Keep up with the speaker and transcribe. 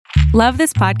Love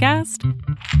this podcast?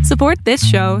 Support this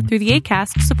show through the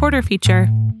Acast supporter feature.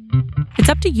 It's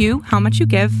up to you how much you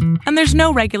give, and there's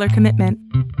no regular commitment.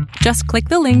 Just click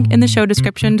the link in the show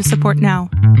description to support now.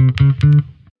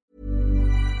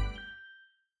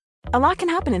 A lot can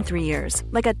happen in 3 years,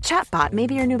 like a chatbot may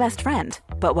be your new best friend.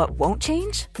 But what won't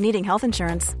change? Needing health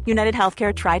insurance. United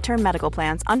Healthcare Tri-Term Medical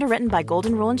Plans, underwritten by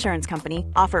Golden Rule Insurance Company,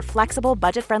 offer flexible,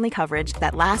 budget-friendly coverage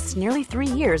that lasts nearly 3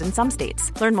 years in some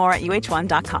states. Learn more at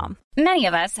uh1.com. Many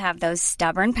of us have those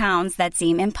stubborn pounds that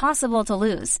seem impossible to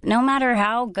lose, no matter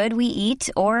how good we eat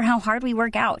or how hard we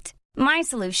work out. My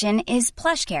solution is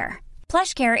PlushCare.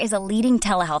 PlushCare is a leading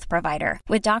telehealth provider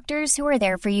with doctors who are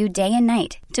there for you day and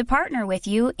night to partner with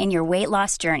you in your weight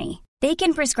loss journey. They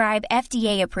can prescribe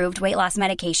FDA-approved weight loss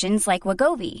medications like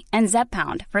Wegovy and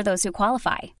Zepbound for those who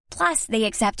qualify. Plus, they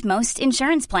accept most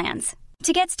insurance plans.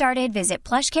 To get started, visit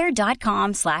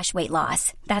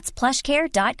plushcare.com/weightloss. That's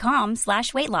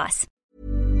plushcare.com/weightloss.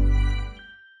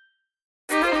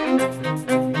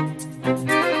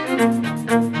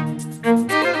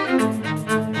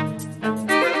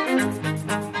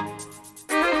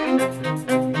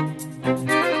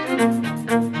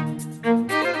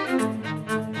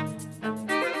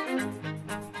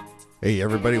 Hey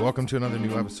everybody, welcome to another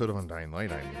new episode of Undying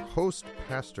Light. I'm your host,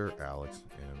 Pastor Alex,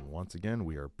 and once again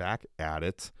we are back at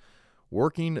it,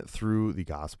 working through the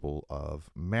Gospel of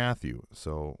Matthew.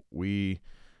 So we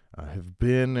have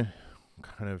been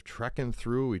kind of trekking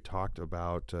through. We talked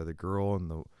about the girl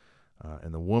and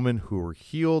the woman who were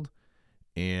healed,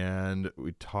 and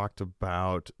we talked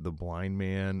about the blind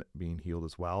man being healed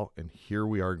as well. And here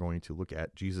we are going to look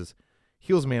at Jesus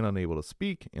heals man unable to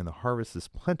speak, and the harvest is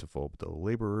plentiful, but the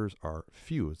laborers are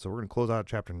few. So we're going to close out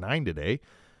chapter 9 today.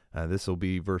 This will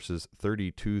be verses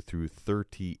 32 through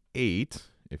 38,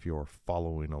 if you're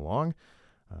following along.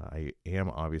 I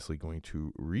am obviously going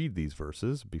to read these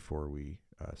verses before we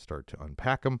start to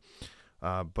unpack them.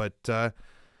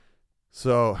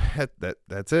 So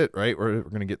that's it, right? We're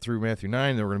going to get through Matthew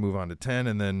 9, then we're going to move on to 10,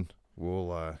 and then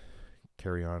we'll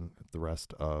carry on the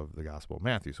rest of the Gospel of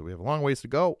Matthew. So we have a long ways to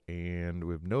go, and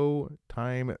we have no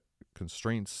time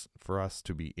constraints for us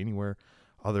to be anywhere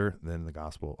other than the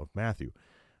Gospel of Matthew.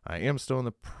 I am still in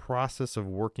the process of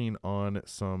working on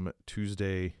some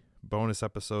Tuesday bonus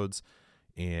episodes,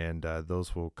 and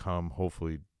those will come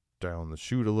hopefully down the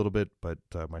chute a little bit, but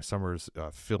my summer is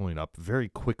filling up very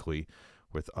quickly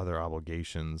with other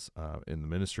obligations in the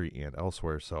ministry and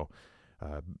elsewhere. So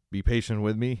be patient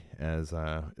with me as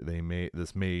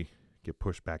this may get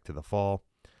pushed back to the fall,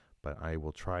 but I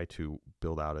will try to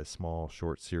build out a small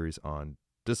short series on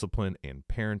discipline and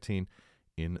parenting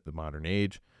in the modern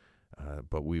age.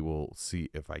 But we will see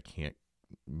if I can't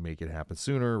make it happen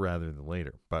sooner rather than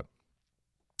later. But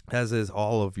as is,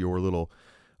 all of your little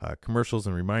commercials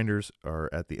and reminders are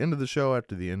at the end of the show,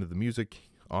 after the end of the music.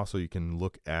 Also, you can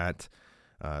look at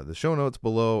the show notes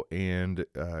below and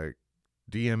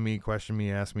DM me, question me,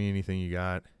 ask me anything you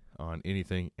got on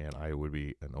anything, and I would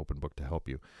be an open book to help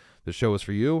you. The show is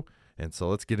for you, and so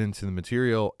let's get into the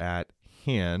material at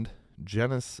hand.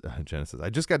 Genesis. I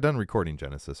just got done recording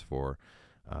Genesis for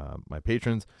my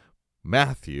patrons.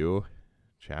 Matthew,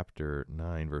 chapter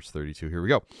 9, verse 32. Here we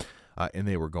go. And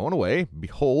they were going away.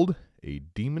 Behold, a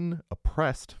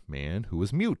demon-oppressed man who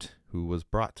was mute, who was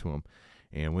brought to him.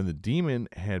 And when the demon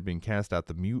had been cast out,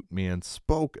 the mute man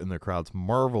spoke, and the crowds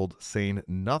marveled, saying,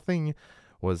 Nothing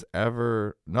was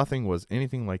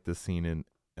anything like this seen in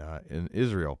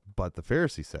Israel. But the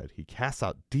Pharisee said, He casts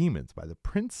out demons by the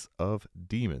prince of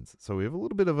demons. So we have a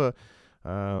little bit of a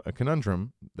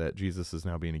conundrum that Jesus is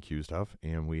now being accused of,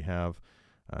 and we have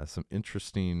some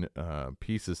interesting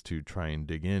pieces to try and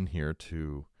dig in here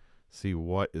to see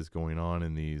what is going on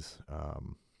in these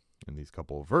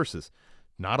couple of verses.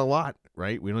 Not a lot,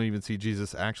 right? We don't even see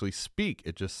Jesus actually speak.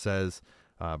 It just says,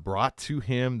 brought to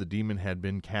him, the demon had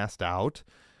been cast out.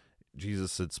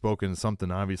 Jesus had spoken something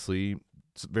obviously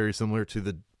very similar to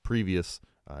the previous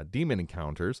demon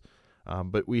encounters.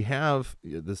 But we have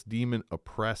this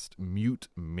demon-oppressed mute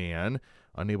man,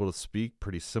 unable to speak,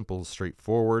 pretty simple,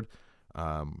 straightforward.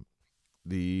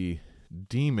 The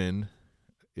demon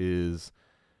is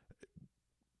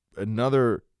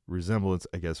another resemblance,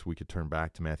 I guess we could turn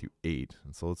back to Matthew 8.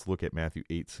 And so let's look at Matthew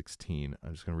 8:16.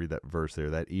 I'm just going to read that verse there.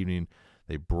 That evening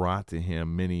they brought to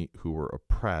him many who were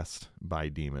oppressed by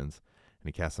demons, and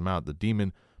he cast them out. The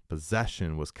demon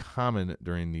possession was common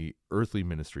during the earthly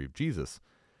ministry of Jesus,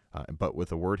 but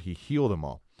with a word he healed them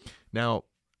all. Now,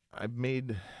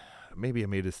 maybe I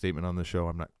made a statement on the show.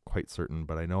 I'm not quite certain,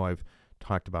 but I know I've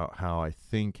talked about how I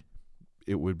think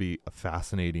it would be a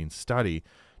fascinating study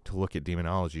to look at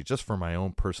demonology just for my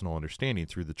own personal understanding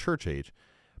through the church age.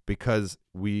 because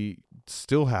we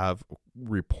still have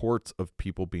reports of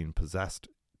people being possessed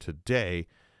today,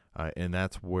 and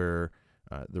that's where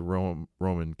the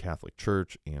Roman Catholic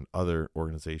Church and other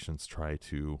organizations try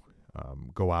to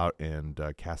go out and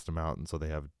cast them out. And so they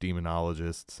have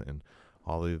demonologists and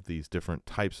all of these different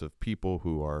types of people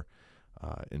who are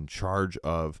in charge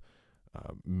of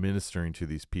ministering to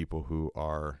these people who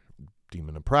are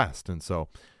demon oppressed. And so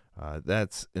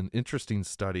that's an interesting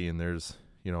study. And there's,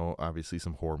 obviously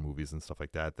some horror movies and stuff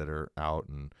like that are out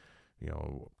and,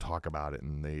 talk about it.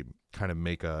 And they kind of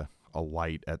make a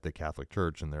light at the Catholic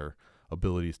Church and their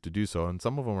abilities to do so. And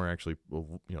some of them are actually,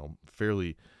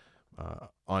 fairly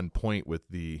on point with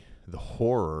the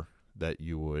horror that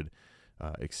you would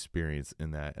experience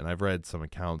in that. And I've read some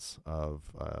accounts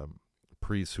of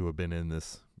priests who have been in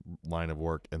this line of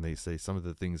work, and they say some of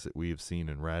the things that we have seen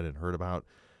and read and heard about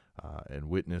and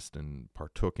witnessed and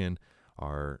partook in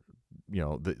are,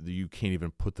 you can't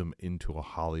even put them into a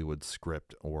Hollywood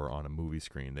script or on a movie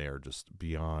screen. They are just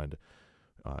beyond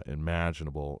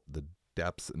imaginable, the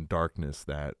depths and darkness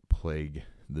that plague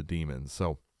the demons.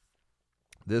 So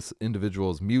this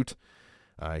individual is mute.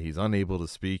 He's unable to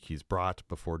speak. He's brought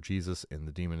before Jesus, and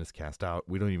the demon is cast out.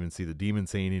 We don't even see the demon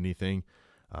saying anything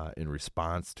in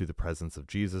response to the presence of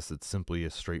Jesus. It's simply a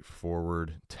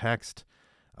straightforward text.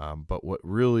 But what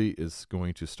really is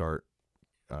going to start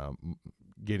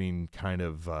getting kind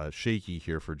of shaky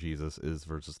here for Jesus is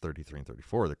verses 33 and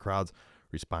 34. The crowds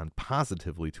respond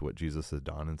positively to what Jesus has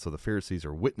done, and so the Pharisees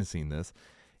are witnessing this,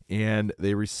 and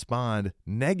they respond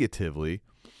negatively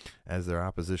as their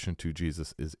opposition to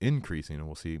Jesus is increasing, and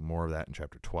we'll see more of that in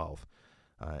chapter 12.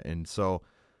 And so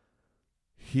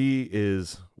he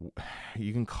is,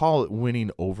 you can call it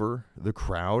winning over the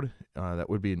crowd. That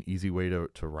would be an easy way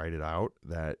to write it out,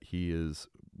 that he is,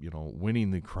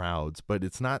 winning the crowds. But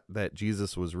it's not that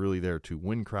Jesus was really there to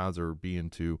win crowds or be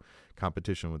into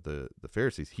competition with the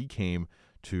Pharisees. He came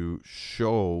to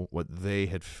show what they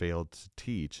had failed to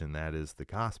teach, and that is the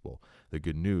gospel, the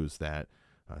good news that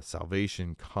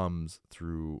salvation comes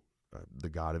through the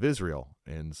God of Israel.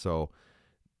 And so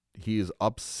he is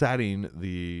upsetting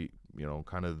the,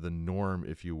 kind of the norm,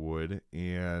 if you would.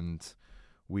 And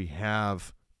we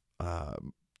have,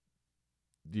 the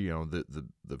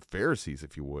Pharisees,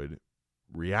 if you would,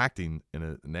 reacting in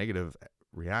a negative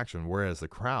reaction, whereas the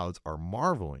crowds are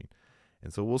marveling.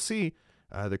 And so we'll see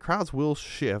the crowds will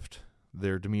shift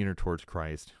their demeanor towards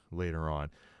Christ later on,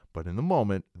 but in the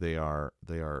moment they are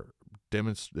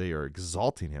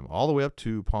exalting him, all the way up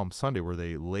to Palm Sunday, where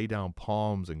they lay down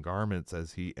palms and garments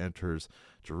as he enters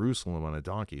Jerusalem on a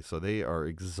donkey. So they are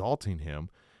exalting him,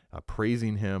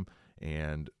 praising him,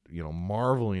 and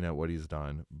marveling at what he's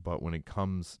done. But when it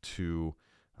comes to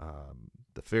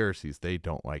the Pharisees, they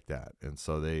don't like that, and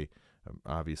so they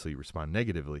obviously respond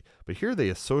negatively. But here they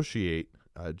associate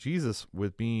Jesus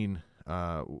with being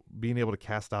able to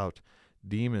cast out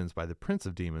demons by the prince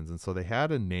of demons, and so they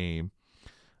had a name.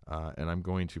 And I'm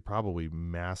going to probably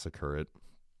massacre it,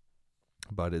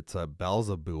 but it's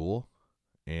Beelzebul,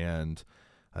 and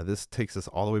this takes us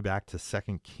all the way back to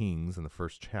 2 Kings in the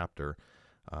first chapter.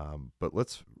 But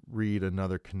let's read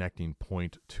another connecting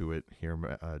point to it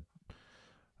here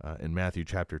in Matthew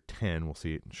chapter 10. We'll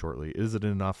see it shortly. Is it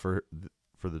enough for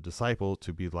the disciple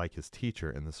to be like his teacher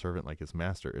and the servant like his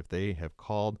master? If they have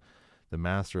called the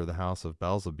master of the house of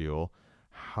Beelzebul,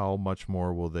 how much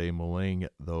more will they malign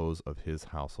those of his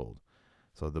household?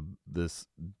 So this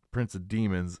prince of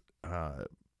demons,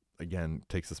 again,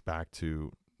 takes us back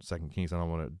to 2 Kings. I don't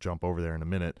want to jump over there in a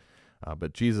minute,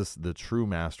 but Jesus, the true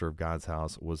master of God's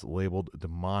house, was labeled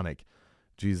demonic.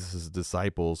 Jesus'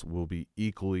 disciples will be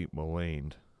equally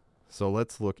maligned. So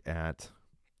let's look at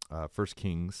 1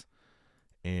 Kings,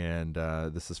 and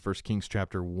this is 1 Kings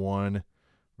chapter 1,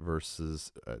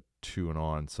 verses 2 and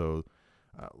on. So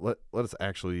let us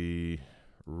actually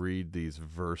read these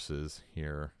verses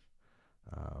here.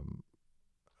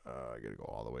 I got to go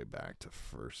all the way back to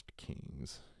 1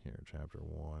 Kings here, chapter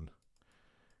 1.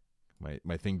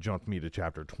 My thing jumped me to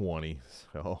chapter 20,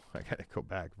 so I got to go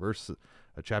back.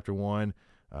 Chapter 1.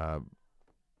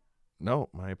 No,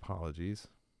 my apologies.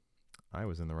 I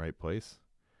was in the right place.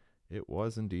 It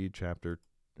was indeed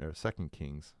 2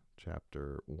 Kings,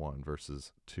 chapter 1,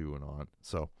 verses 2 and on.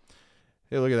 So,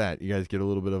 hey, look at that. You guys get a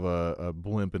little bit of a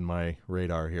blimp in my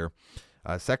radar here.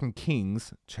 2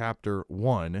 Kings chapter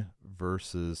 1,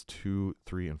 verses 2,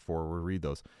 3, and 4. We'll read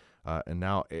those. And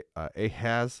now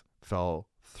Ahaz fell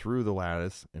through the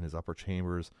lattice in his upper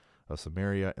chambers of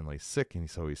Samaria and lay sick. And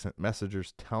so he sent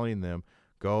messengers telling them,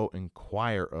 go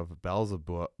inquire of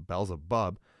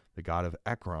Beelzebub, the god of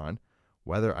Ekron,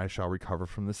 whether I shall recover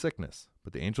from the sickness.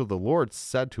 But the angel of the Lord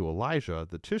said to Elijah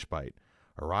the Tishbite,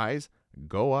 Arise,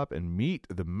 go up and meet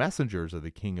the messengers of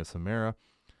the king of Samaria,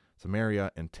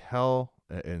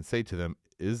 and say to them,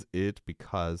 Is it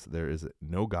because there is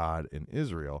no God in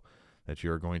Israel that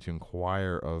you are going to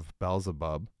inquire of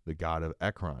Beelzebub, the god of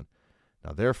Ekron?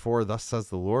 Now therefore, thus says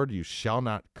the Lord, you shall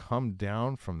not come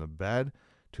down from the bed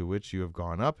to which you have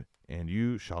gone up, and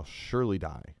you shall surely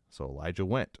die. So Elijah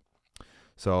went.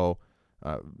 So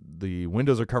the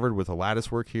windows are covered with a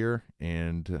lattice work here,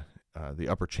 and the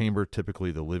upper chamber,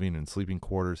 typically the living and sleeping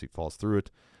quarters, he falls through it.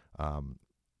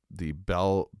 The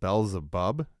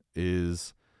Beelzebub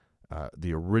is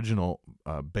the original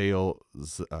Beelzebub.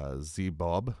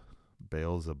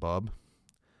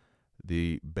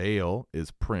 The Baal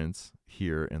is prince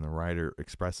here, and the writer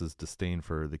expresses disdain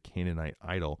for the Canaanite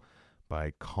idol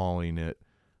by calling it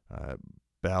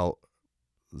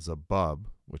Beelzebub,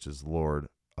 which is lord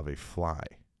of a fly.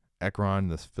 Ekron,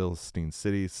 this Philistine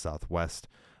city, southwest,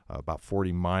 about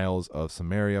 40 miles of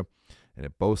Samaria, and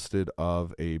it boasted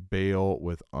of a Baal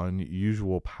with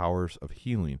unusual powers of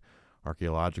healing.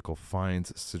 Archaeological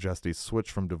finds suggest a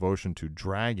switch from devotion to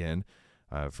dragon,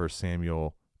 1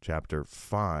 Samuel chapter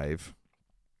 5,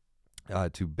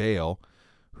 to Baal,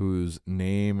 whose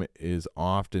name is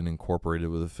often incorporated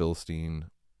with the Philistine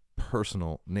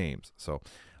personal names. So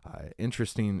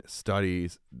interesting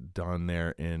studies done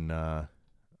there in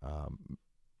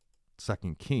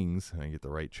 2 Kings. I get the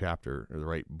right chapter or the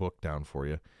right book down for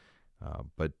you.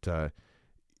 But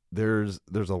there's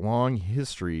a long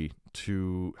history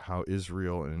to how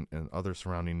Israel and other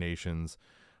surrounding nations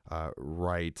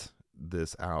write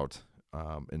this out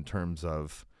in terms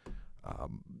of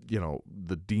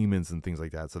the demons and things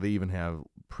like that. So they even have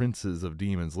princes of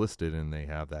demons listed, and they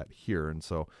have that here. And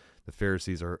so the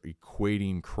Pharisees are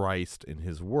equating Christ and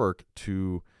his work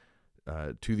to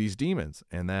these demons,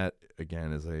 and that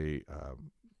again is a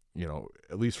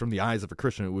at least from the eyes of a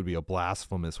Christian, it would be a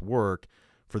blasphemous work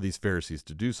for these Pharisees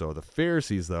to do so. The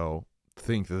Pharisees, though,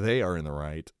 think that they are in the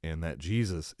right, and that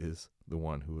Jesus is the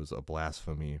one who is a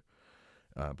blaspheming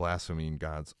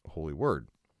God's holy word.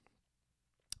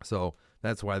 So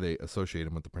that's why they associate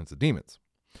him with the prince of demons.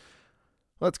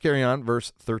 Let's carry on.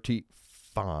 Verse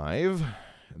 35.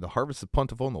 The harvest is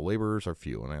plentiful and the laborers are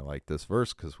few. And I like this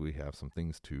verse because we have some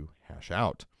things to hash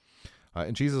out.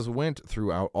 And Jesus went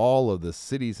throughout all of the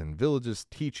cities and villages,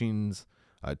 teaching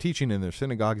in their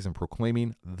synagogues and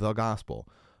proclaiming the gospel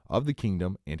of the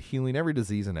kingdom and healing every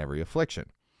disease and every affliction.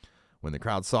 When the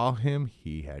crowd saw him,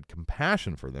 he had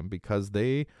compassion for them because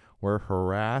they were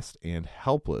harassed and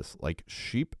helpless, like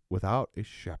sheep without a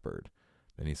shepherd.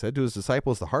 Then he said to his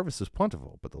disciples, the harvest is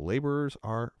plentiful, but the laborers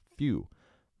are few.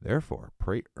 Therefore,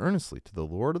 pray earnestly to the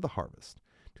Lord of the harvest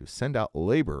to send out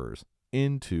laborers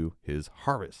into his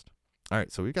harvest. All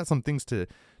right, so we've got some things to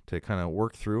kind of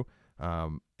work through.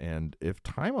 And if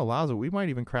time allows it, we might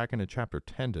even crack into chapter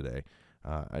 10 today.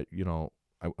 I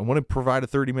want to provide a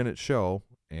 30-minute show,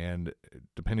 and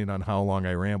depending on how long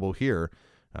I ramble here,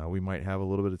 we might have a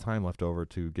little bit of time left over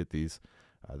to get these,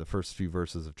 the first few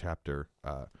verses of chapter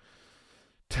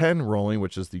 10 rolling,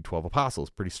 which is the 12 apostles.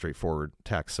 Pretty straightforward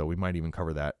text, so we might even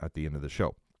cover that at the end of the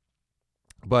show.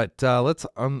 But let's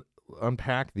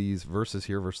unpack these verses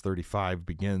here. Verse 35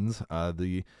 begins.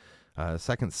 The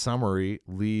second summary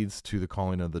leads to the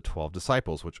calling of the 12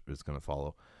 disciples, which is going to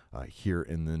follow here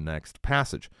in the next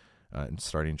passage,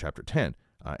 starting in chapter 10.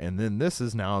 And then this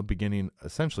is now beginning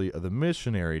essentially of the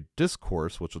missionary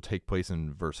discourse, which will take place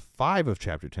in verse 5 of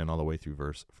chapter 10 all the way through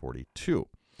verse 42.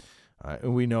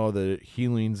 And we know the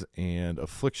healings and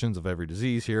afflictions of every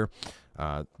disease here.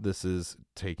 This is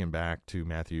taken back to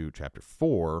Matthew chapter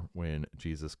 4 when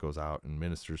Jesus goes out and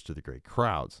ministers to the great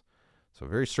crowds. So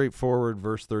very straightforward,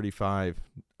 verse 35.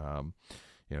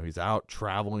 He's out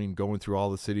traveling, going through all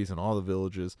the cities and all the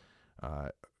villages,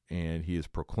 and he is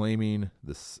proclaiming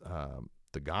this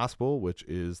the gospel, which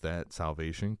is that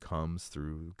salvation comes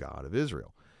through God of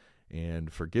Israel.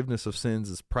 And forgiveness of sins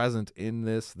is present in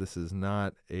this. This is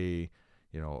not a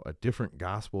different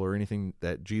gospel or anything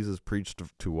that Jesus preached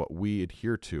to what we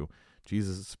adhere to.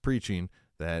 Jesus is preaching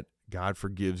that God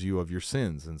forgives you of your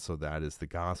sins, and so that is the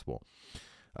gospel.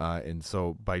 And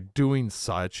so by doing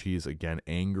such, he's again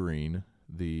angering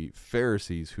the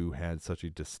Pharisees who had such a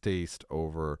distaste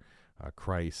over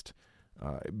Christ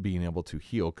being able to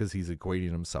heal, because he's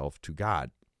equating himself to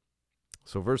God.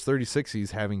 So verse 36,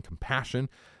 he's having compassion.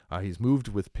 He's moved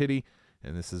with pity,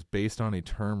 and this is based on a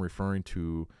term referring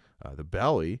to the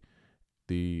belly,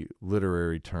 the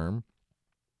literary term,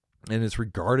 and is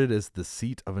regarded as the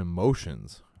seat of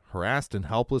emotions. Harassed and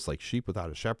helpless like sheep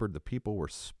without a shepherd, the people were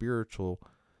spiritual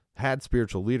had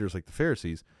spiritual leaders like the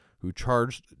Pharisees who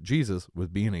charged Jesus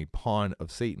with being a pawn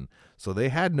of Satan. So they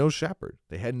had no shepherd.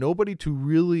 They had nobody to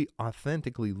really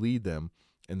authentically lead them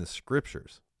in the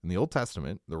scriptures, in the Old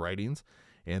Testament, the writings,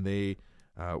 and they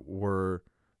were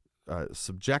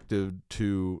subjected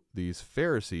to these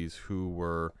Pharisees who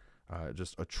were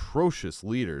just atrocious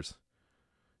leaders,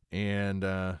 and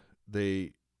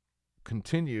they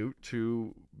continue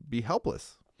to be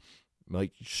helpless,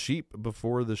 like sheep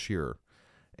before the shearer.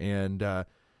 And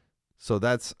so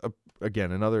that's,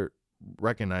 again, another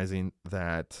recognizing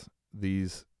that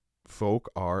these folk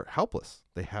are helpless.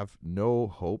 They have no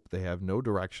hope. They have no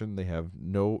direction.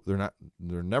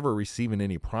 They're never receiving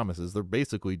any promises. They're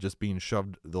basically just being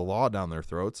shoved the law down their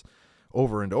throats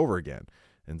over and over again.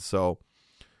 And so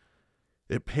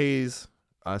it pays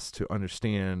us to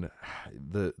understand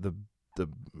the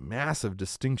massive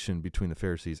distinction between the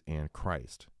Pharisees and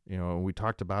Christ. We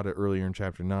talked about it earlier in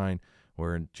chapter 9,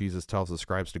 where Jesus tells the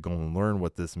scribes to go and learn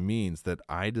what this means, that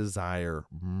I desire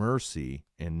mercy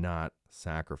and not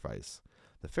sacrifice.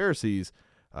 The Pharisees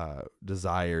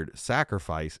desired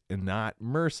sacrifice and not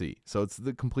mercy. So it's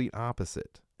the complete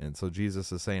opposite. And so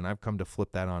Jesus is saying, I've come to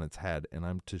flip that on its head, and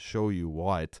I'm to show you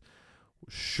what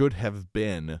should have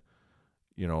been,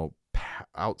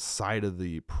 outside of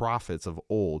the prophets of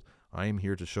old. I am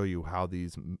here to show you how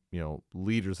these,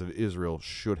 leaders of Israel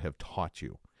should have taught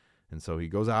you. And so he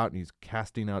goes out and he's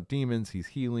casting out demons. He's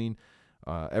healing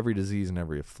every disease and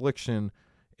every affliction.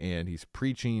 And he's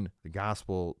preaching the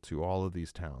gospel to all of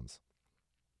these towns.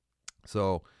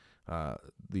 So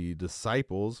the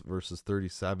disciples, verses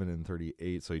 37 and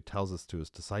 38, so he tells us to his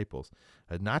disciples,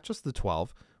 not just the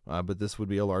 12, but this would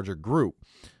be a larger group.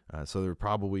 So there were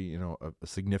probably, a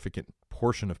significant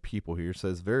portion of people here. It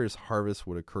says various harvests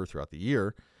would occur throughout the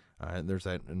year. And there's,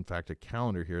 in fact, a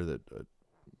calendar here that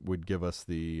would give us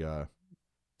the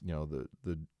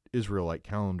Israelite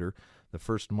calendar. The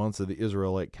first months of the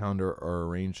Israelite calendar are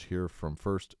arranged here from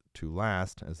first to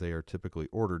last, as they are typically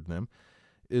ordered them.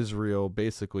 Israel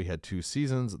basically had two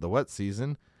seasons, the wet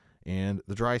season and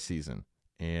the dry season.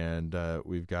 And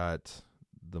we've got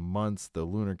the months, the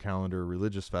lunar calendar,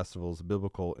 religious festivals,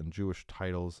 biblical and Jewish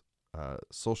titles,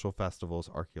 social festivals,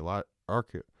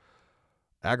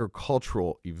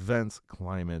 agricultural events,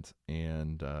 climate,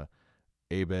 and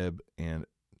Abib and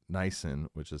Nisan,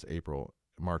 which is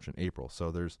March and April.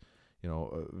 So there's,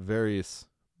 various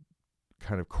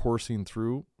kind of coursing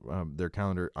through. Their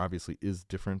calendar obviously is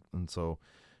different. And so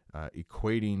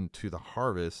equating to the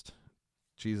harvest,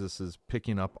 Jesus is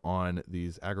picking up on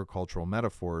these agricultural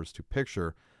metaphors to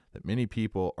picture that many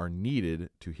people are needed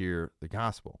to hear the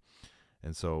gospel.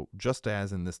 And so just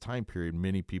as in this time period,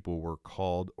 many people were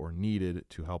called or needed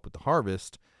to help with the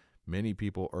harvest, many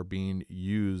people are being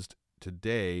used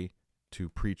today to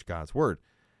preach God's word.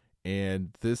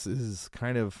 And this is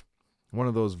kind of one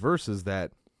of those verses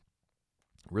that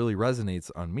really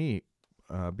resonates on me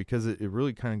because it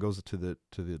really kind of goes to the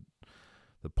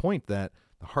point that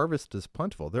the harvest is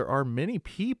plentiful. There are many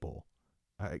people,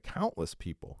 countless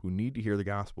people, who need to hear the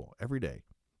gospel every day.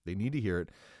 They need to hear it.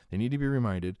 They need to be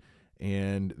reminded,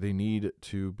 and they need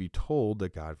to be told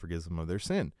that God forgives them of their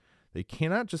sin. They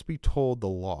cannot just be told the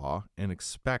law and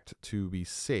expect to be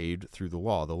saved through the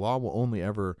law. The law will only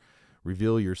ever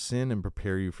reveal your sin and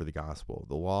prepare you for the gospel.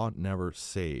 The law never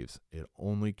saves. It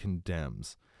only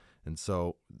condemns. And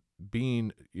so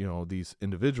being, these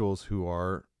individuals who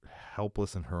are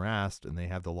helpless and harassed, and they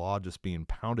have the law just being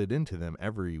pounded into them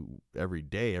every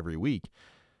day, every week,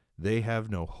 they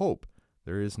have no hope.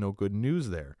 There is no good news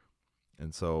there.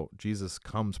 And so Jesus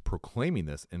comes proclaiming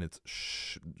this, and it's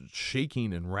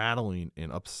shaking and rattling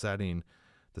and upsetting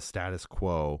the status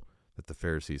quo that the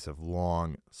Pharisees have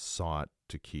long sought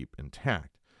to keep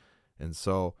intact. And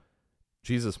so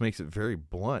Jesus makes it very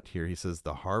blunt here. He says,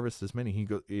 the harvest is many. He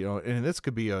goes, and this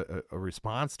could be a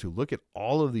response to, look at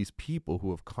all of these people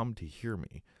who have come to hear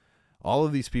me. All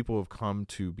of these people have come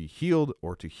to be healed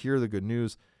or to hear the good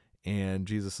news. And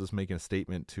Jesus is making a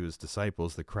statement to his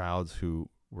disciples, the crowds who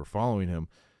were following him,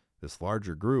 this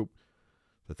larger group,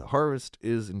 that the harvest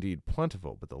is indeed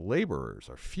plentiful, but the laborers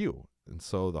are few. And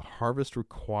so the harvest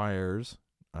requires,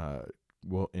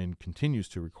 and continues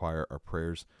to require, our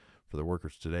prayers for the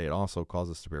workers today. It also calls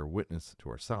us to bear witness to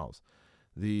ourselves.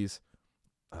 These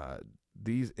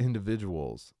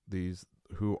individuals, these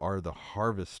who are the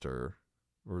harvester,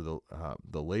 or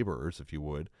the laborers, if you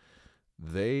would,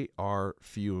 they are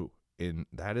few, and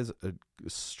that is a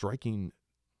striking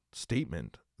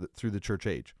statement through the church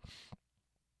age.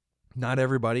 Not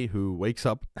everybody who wakes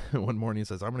up one morning and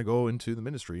says, I'm going to go into the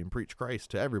ministry and preach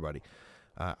Christ to everybody.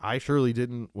 I surely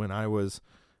didn't when I was,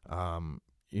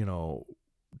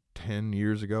 10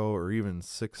 years ago, or even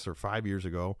 6 or 5 years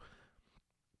ago,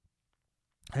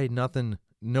 I had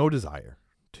no desire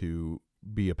to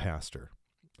be a pastor.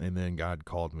 And then God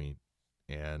called me,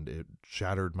 and it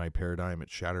shattered my paradigm. It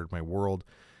shattered my world,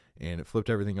 and it flipped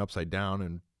everything upside down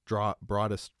and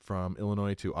brought us from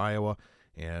Illinois to Iowa.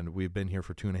 And we've been here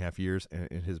for 2.5 years, and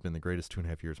it has been the greatest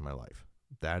 2.5 years of my life.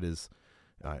 That is,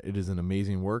 it is an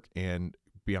amazing work. And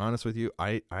be honest with you,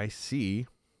 I see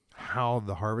how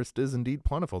the harvest is indeed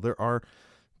plentiful. There are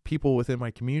people within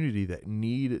my community that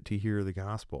need to hear the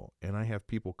gospel. And I have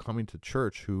people coming to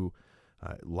church who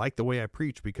like the way I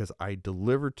preach because I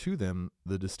deliver to them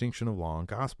the distinction of law and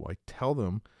gospel. I tell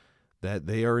them that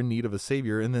they are in need of a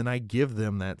Savior, and then I give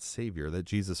them that Savior, that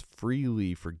Jesus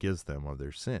freely forgives them of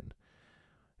their sin.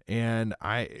 And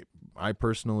I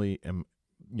personally am,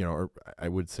 or I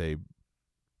would say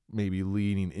maybe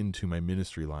leading into my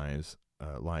ministry life,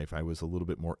 I was a little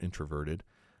bit more introverted.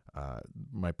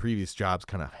 My previous jobs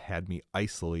kind of had me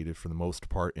isolated for the most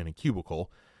part in a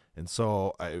cubicle. And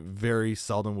so I very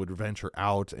seldom would venture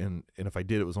out. And if I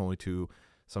did, it was only to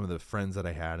some of the friends that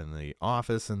I had in the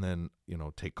office, and then,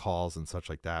 take calls and such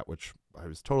like that, which I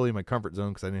was totally in my comfort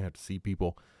zone because I didn't have to see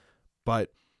people.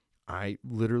 But I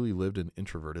literally lived an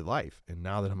introverted life. And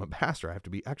now that I'm a pastor, I have to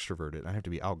be extroverted. I have to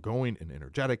be outgoing and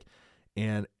energetic.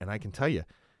 And I can tell you,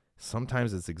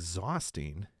 sometimes it's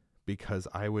exhausting because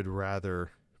I would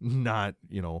rather not,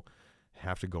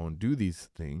 have to go and do these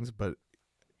things. But,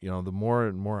 the more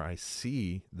and more I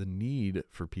see the need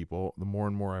for people, the more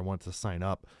and more I want to sign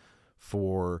up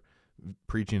for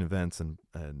preaching events and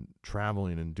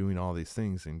traveling and doing all these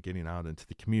things and getting out into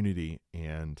the community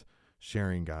and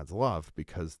sharing God's love,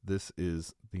 because this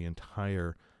is the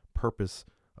entire purpose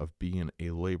of being a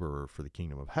laborer for the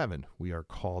kingdom of heaven. We are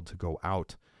called to go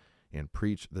out and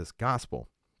preach this gospel.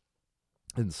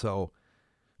 And so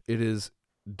it is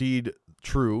indeed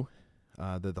true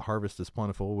that the harvest is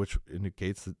plentiful, which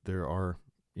indicates that there are,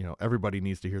 everybody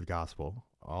needs to hear the gospel.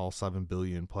 All 7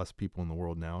 billion plus people in the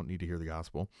world now need to hear the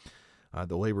gospel.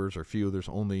 The laborers are few. There's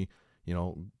only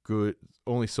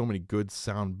so many good,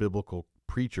 sound biblical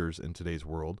preachers in today's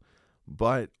world.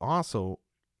 But also,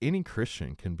 any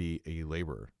Christian can be a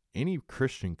laborer. Any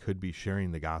Christian could be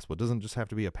sharing the gospel. It doesn't just have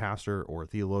to be a pastor or a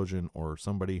theologian or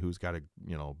somebody who's got a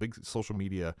big social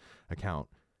media account.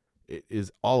 It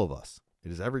is all of us. It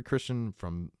is every Christian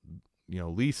from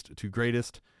least to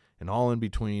greatest and all in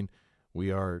between.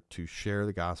 We are to share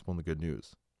the gospel and the good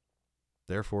news.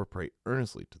 Therefore, pray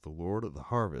earnestly to the Lord of the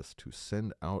harvest to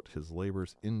send out his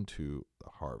laborers into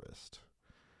the harvest.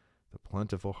 The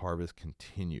plentiful harvest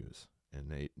continues,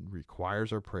 and it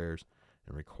requires our prayers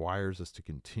and requires us to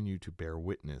continue to bear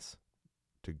witness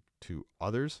to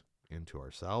others and to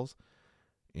ourselves.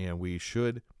 And we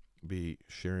should be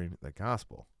sharing the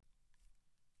gospel.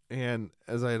 And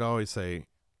as I'd always say,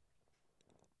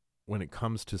 when it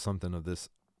comes to something of this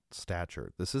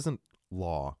stature, this isn't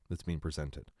law that's being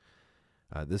presented.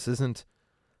 This is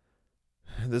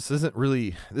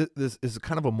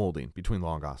kind of a molding between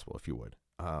law and gospel, if you would.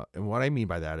 And what I mean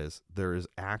by that is there is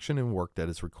action and work that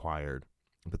is required,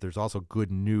 but there's also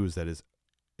good news that is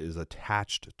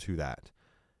attached to that.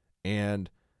 And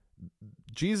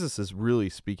Jesus is really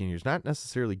speaking. He's not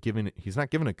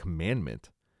giving a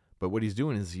commandment, but what he's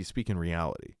doing is he's speaking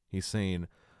reality. He's saying,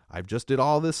 I've just did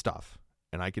all this stuff,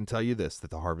 and I can tell you this,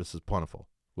 that the harvest is plentiful.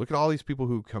 Look at all these people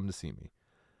who come to see me.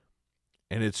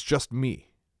 And it's just me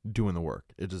doing the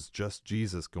work. It is just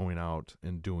Jesus going out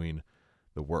and doing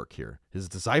the work here. His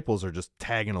disciples are just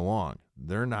tagging along.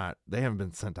 They haven't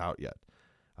been sent out yet.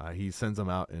 He sends them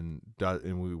out and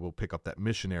we will pick up that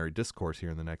missionary discourse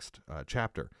here in the next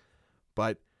chapter.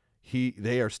 But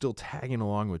they are still tagging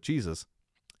along with Jesus.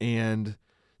 And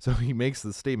so he makes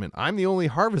the statement, I'm the only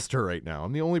harvester right now.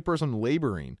 I'm the only person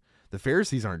laboring. The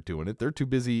Pharisees aren't doing it. They're too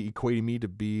busy equating me to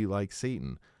be like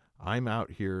Satan. I'm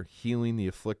out here healing the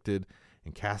afflicted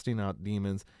and casting out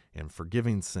demons and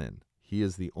forgiving sin. He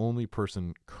is the only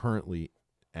person currently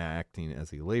acting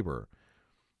as a laborer.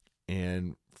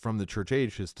 And from the church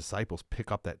age, his disciples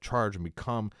pick up that charge and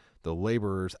become the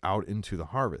laborers out into the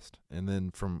harvest. And then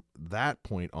from that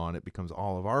point on, it becomes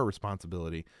all of our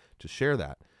responsibility to share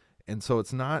that. And so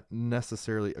it's not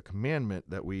necessarily a commandment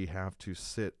that we have to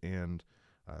sit and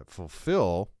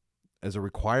fulfill as a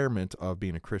requirement of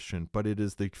being a Christian, but it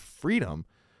is the freedom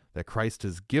that Christ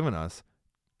has given us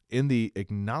in the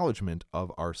acknowledgement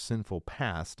of our sinful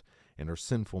past and our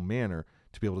sinful manner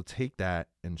to be able to take that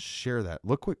and share that.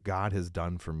 Look what God has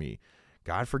done for me.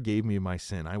 God forgave me my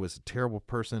sin. I was a terrible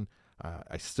person.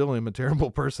 I still am a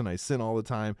terrible person. I sin all the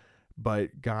time.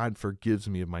 but God forgives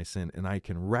me of my sin, and I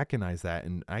can recognize that,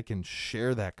 and I can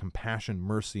share that compassion,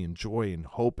 mercy, and joy, and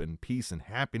hope, and peace, and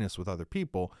happiness with other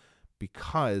people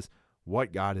because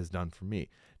what God has done for me.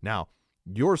 Now,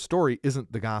 your story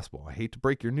isn't the gospel. I hate to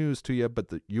break your news to you,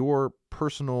 but your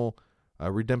personal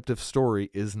redemptive story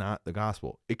is not the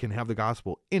gospel. It can have the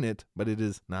gospel in it, but it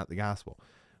is not the gospel.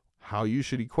 How you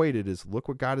should equate it is, look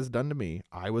what God has done to me.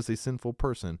 I was a sinful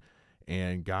person,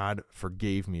 and God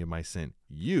forgave me of my sin.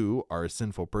 You are a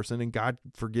sinful person, and God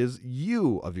forgives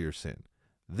you of your sin.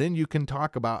 Then you can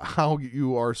talk about how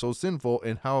you are so sinful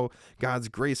and how God's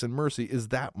grace and mercy is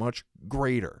that much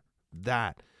greater.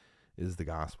 That is the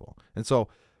gospel. And so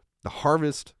the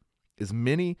harvest is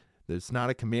many. It's not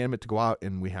a commandment to go out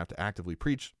and we have to actively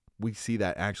preach. We see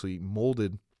that actually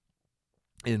molded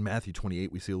in Matthew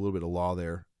 28. We see a little bit of law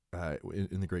there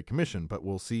in the Great Commission, but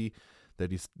we'll see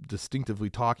that he's distinctively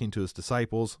talking to his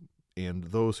disciples and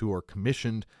those who are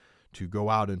commissioned to go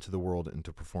out into the world and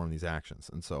to perform these actions.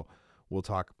 And so we'll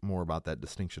talk more about that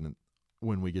distinction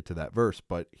when we get to that verse.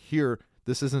 But here,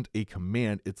 this isn't a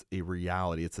command, it's a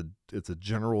reality. It's a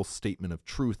general statement of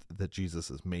truth that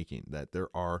Jesus is making, that there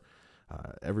are,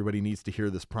 everybody needs to hear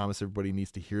this promise. Everybody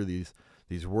needs to hear these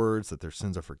words that their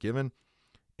sins are forgiven.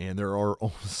 And there are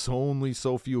only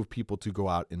so few people to go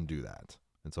out and do that.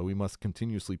 And so we must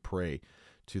continuously pray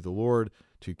to the Lord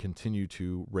to continue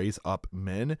to raise up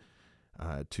men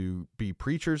to be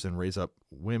preachers and raise up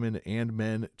women and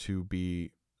men to be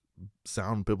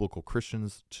sound biblical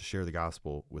Christians to share the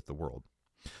gospel with the world.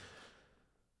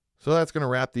 So that's going to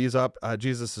wrap these up.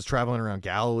 Jesus is traveling around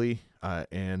Galilee,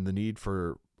 and the need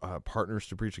for partners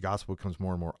to preach the gospel becomes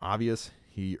more and more obvious.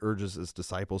 He urges his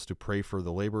disciples to pray for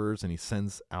the laborers, and he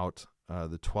sends out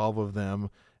the 12 of them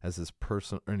as his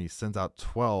and he sends out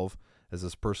 12 as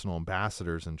his personal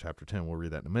ambassadors in chapter 10. We'll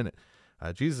read that in a minute.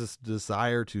 Jesus'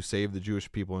 desire to save the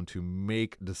Jewish people and to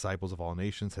make disciples of all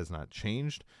nations has not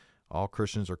changed. All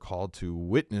Christians are called to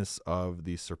witness of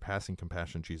the surpassing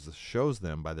compassion Jesus shows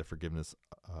them by the forgiveness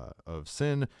of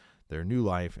sin, their new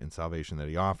life, and salvation that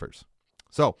he offers.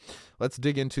 So let's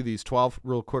dig into these 12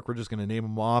 real quick. We're just going to name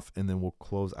them off, and then we'll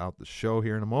close out the show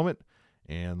here in a moment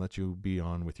and let you be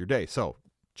on with your day. So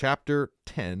chapter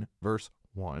 10, verse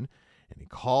 1, and he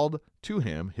called to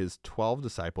him his 12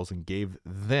 disciples and gave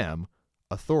them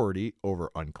authority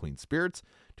over unclean spirits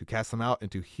to cast them out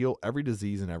and to heal every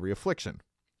disease and every affliction.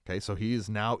 Okay, so he is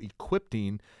now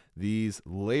equipping these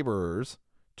laborers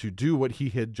to do what he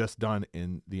had just done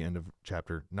in the end of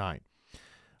chapter 9.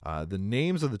 The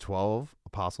names of the 12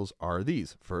 apostles are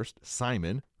these. First,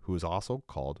 Simon, who is also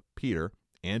called Peter,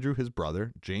 Andrew his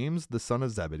brother, James the son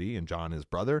of Zebedee and John his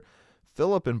brother,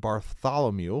 Philip and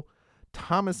Bartholomew,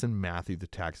 Thomas and Matthew the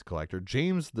tax collector,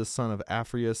 James the son of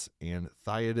Alphaeus and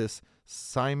Theudas,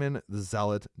 Simon the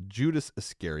zealot, Judas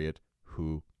Iscariot,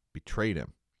 who betrayed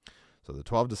him. So the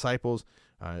 12 disciples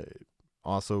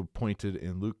also pointed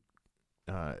in Luke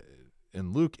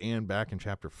and back in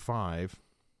chapter 5.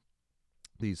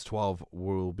 These 12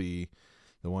 will be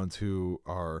the ones who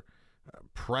are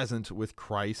present with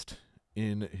Christ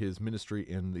in his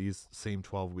ministry, and these same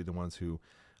 12 will be the ones who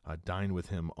dined with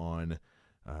him on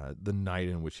the night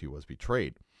in which he was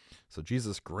betrayed. So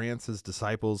Jesus grants his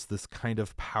disciples this kind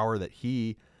of power that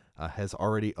he has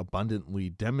already abundantly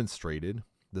demonstrated.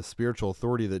 The spiritual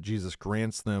authority that Jesus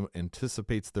grants them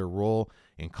anticipates their role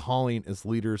and calling as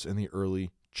leaders in the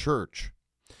early church.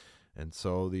 And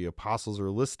so the apostles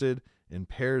are listed in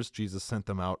pairs. Jesus sent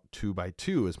them out 2 by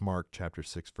 2, as Mark chapter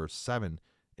 6, verse 7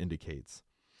 indicates.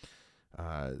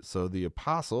 So the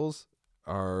apostles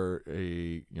are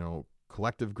a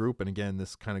collective group. And again,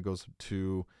 this kind of goes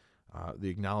to the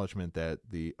acknowledgement that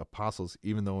the apostles,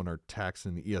 even though in our text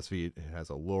in the ESV it has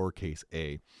a lowercase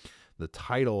a, the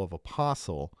title of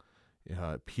apostle,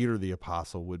 Peter the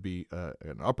apostle, would be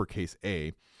an uppercase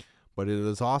A, but it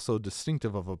is also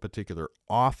distinctive of a particular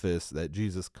office that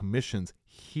Jesus commissions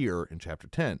here in chapter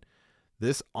 10.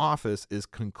 This office is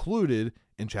concluded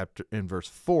in verse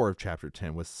 4 of chapter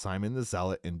 10 with Simon the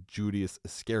Zealot and Judas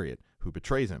Iscariot, who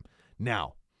betrays him.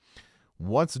 Now,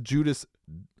 once Judas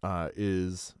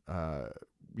is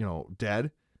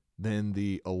dead, then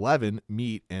the 11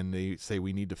 meet and they say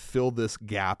we need to fill this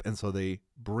gap, and so they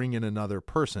bring in another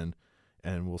person,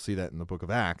 and we'll see that in the book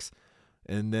of Acts,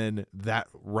 and then that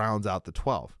rounds out the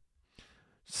 12.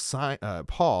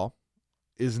 Paul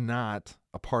is not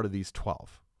a part of these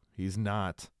 12. He's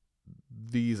not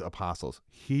these apostles.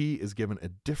 He is given a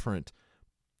different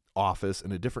office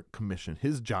and a different commission.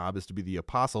 His job is to be the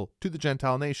apostle to the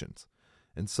Gentile nations.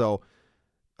 And so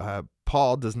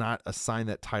Paul does not assign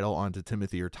that title onto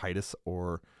Timothy or Titus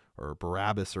or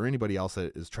Barabbas or anybody else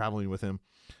that is traveling with him.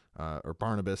 or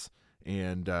Barnabas,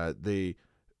 and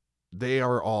they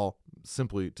are all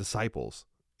simply disciples,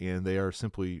 and they are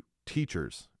simply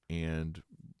teachers. And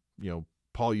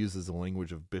Paul uses the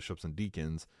language of bishops and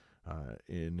deacons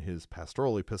in his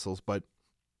pastoral epistles, but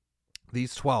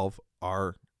these 12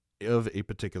 are of a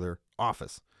particular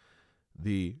office.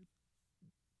 The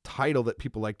title that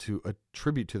people like to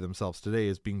attribute to themselves today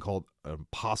is being called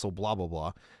apostle blah blah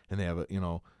blah, and they have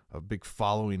a big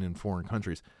following in foreign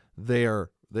countries. They are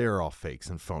all fakes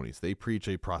and phonies. They preach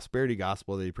a prosperity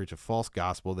gospel. They preach a false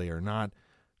gospel. They are not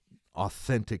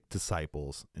authentic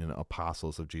disciples and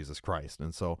apostles of Jesus Christ.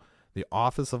 And so the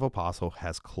office of apostle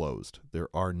has closed. There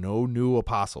are no new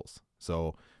apostles.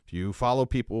 So if you follow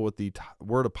people with the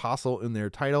word apostle in their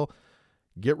title,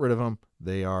 get rid of them.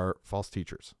 They are false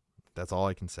teachers. That's all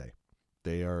I can say.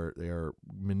 They are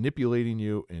manipulating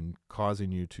you and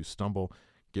causing you to stumble.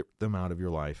 Get them out of your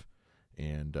life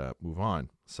and move on.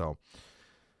 So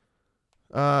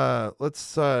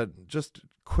let's just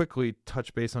quickly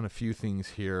touch base on a few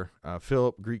things here.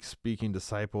 Philip, Greek-speaking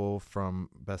disciple from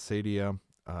Bethsaida,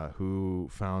 who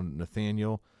found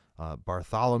Nathanael.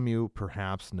 Bartholomew,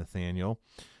 perhaps Nathanael,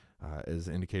 is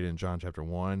indicated in John chapter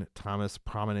 1. Thomas,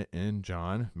 prominent in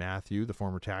John. Matthew, the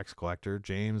former tax collector.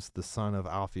 James, the son of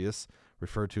Alphaeus,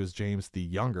 referred to as James the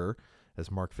Younger, as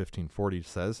Mark 15:40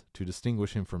 says, to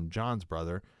distinguish him from John's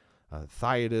brother.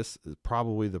 Theudas is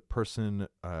probably the person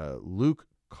Luke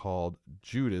called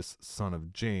Judas, son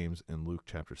of James, in Luke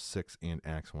chapter 6 and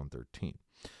Acts 1:13.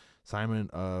 Simon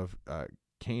of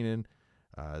Canaan,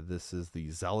 this is the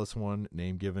zealous one,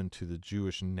 name given to the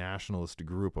Jewish nationalist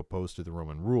group opposed to the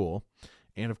Roman rule.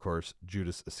 And, of course,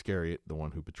 Judas Iscariot, the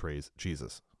one who betrays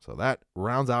Jesus. So that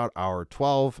rounds out our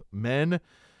 12 men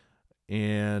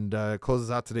and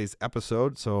closes out today's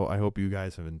episode. So I hope you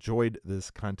guys have enjoyed this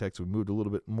context. We moved a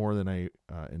little bit more than I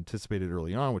anticipated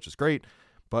early on, which is great.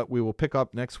 But we will pick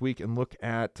up next week and look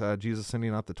at Jesus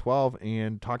sending out the 12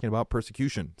 and talking about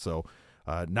persecution. So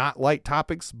not light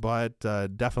topics, but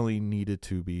definitely needed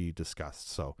to be discussed.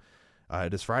 So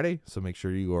it is Friday, so make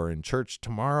sure you are in church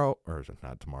tomorrow, or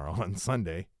not tomorrow, on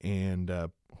Sunday. And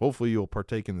hopefully you'll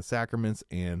partake in the sacraments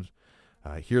and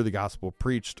hear the gospel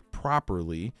preached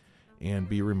properly and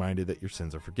be reminded that your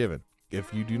sins are forgiven.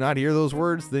 If you do not hear those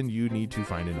words, then you need to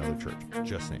find another church.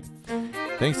 Just saying.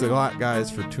 Thanks a lot, guys,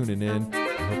 for tuning in.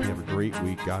 I hope you have a great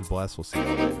week. God bless. We'll see you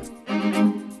all later.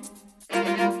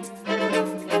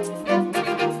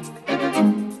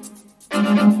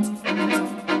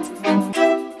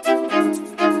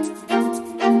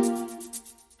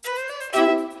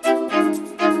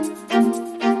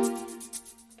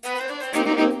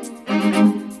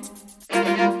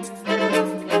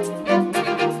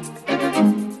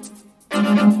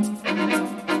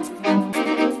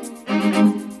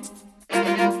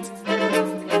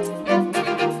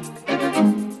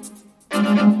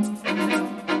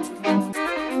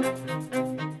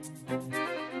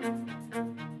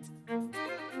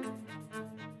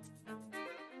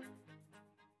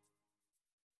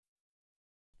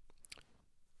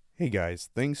 Hey guys,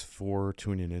 thanks for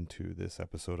tuning into this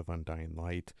episode of Undying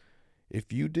Light.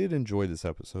 If you did enjoy this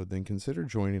episode, then consider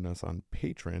joining us on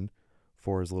Patreon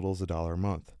for as little as $1 a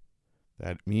month.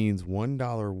 That means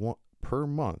 $1 per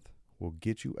month will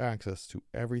get you access to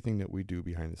everything that we do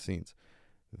behind the scenes.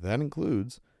 That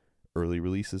includes early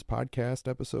releases podcast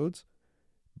episodes,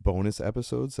 bonus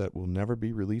episodes that will never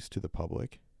be released to the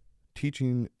public,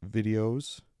 teaching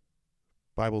videos,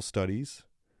 Bible studies,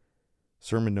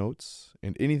 sermon notes,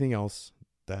 and anything else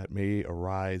that may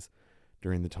arise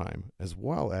during the time, as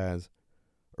well as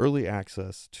early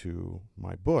access to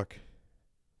my book.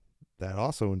 That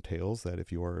also entails that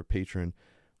if you are a patron,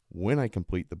 when I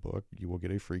complete the book, you will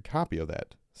get a free copy of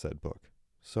that said book.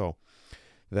 So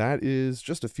that is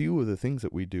just a few of the things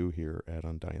that we do here at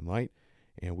Undying Light,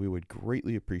 and we would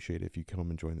greatly appreciate if you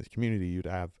come and join this community. You'd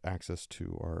have access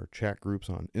to our chat groups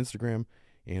on Instagram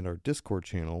and our Discord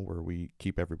channel, where we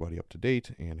keep everybody up to date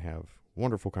and have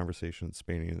wonderful conversations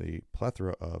spanning the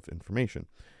plethora of information.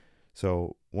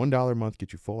 So $1 a month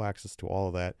gets you full access to all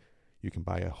of that. You can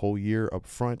buy a whole year up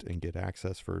front and get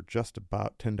access for just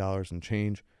about $10 and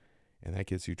change, and that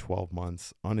gives you 12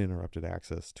 months uninterrupted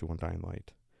access to Undying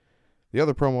Light. The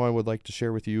other promo I would like to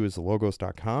share with you is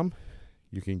logos.com.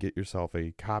 You can get yourself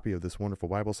a copy of this wonderful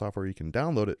Bible software. You can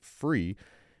download it free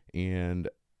and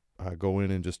go in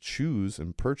and just choose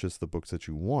and purchase the books that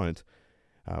you want,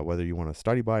 whether you want a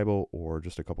study Bible or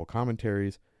just a couple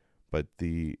commentaries. But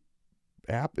the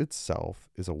app itself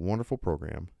is a wonderful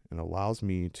program and allows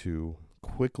me to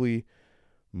quickly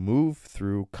move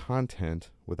through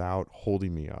content without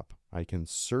holding me up. I can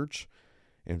search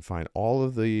and find all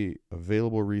of the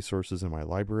available resources in my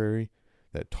library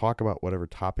that talk about whatever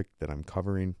topic that I'm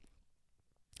covering.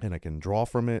 And I can draw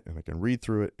from it, and I can read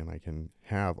through it, and I can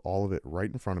have all of it right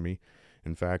in front of me.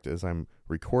 In fact, as I'm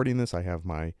recording this, I have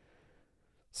my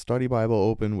study Bible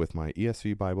open with my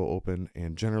ESV Bible open,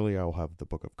 and generally I'll have the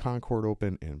Book of Concord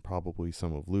open and probably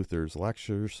some of Luther's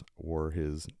lectures or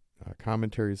his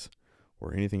commentaries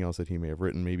or anything else that he may have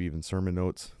written, maybe even sermon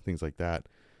notes, things like that,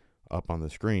 up on the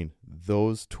screen.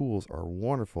 Those tools are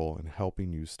wonderful in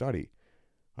helping you study.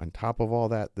 On top of all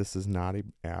that, this is not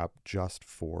an app just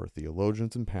for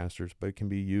theologians and pastors, but it can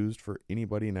be used for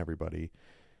anybody and everybody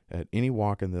at any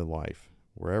walk in their life.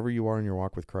 Wherever you are in your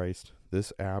walk with Christ,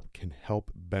 this app can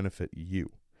help benefit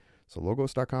you. So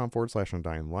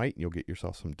logos.com/undyinglight, you'll get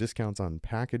yourself some discounts on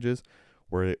packages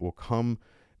where it will come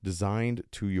designed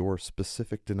to your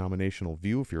specific denominational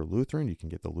view. If you're Lutheran, you can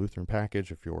get the Lutheran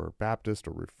package. If you're Baptist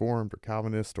or Reformed or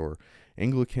Calvinist or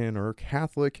Anglican or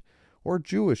Catholic or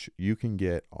Jewish, you can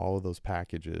get all of those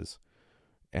packages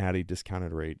at a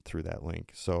discounted rate through that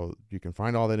link. So you can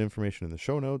find all that information in the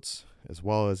show notes, as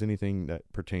well as anything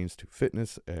that pertains to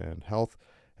fitness and health,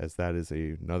 as that is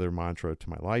another mantra to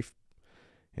my life.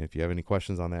 And if you have any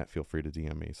questions on that, feel free to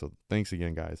DM me. So thanks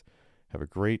again, guys. Have a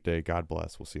great day. God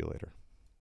bless. We'll see you later.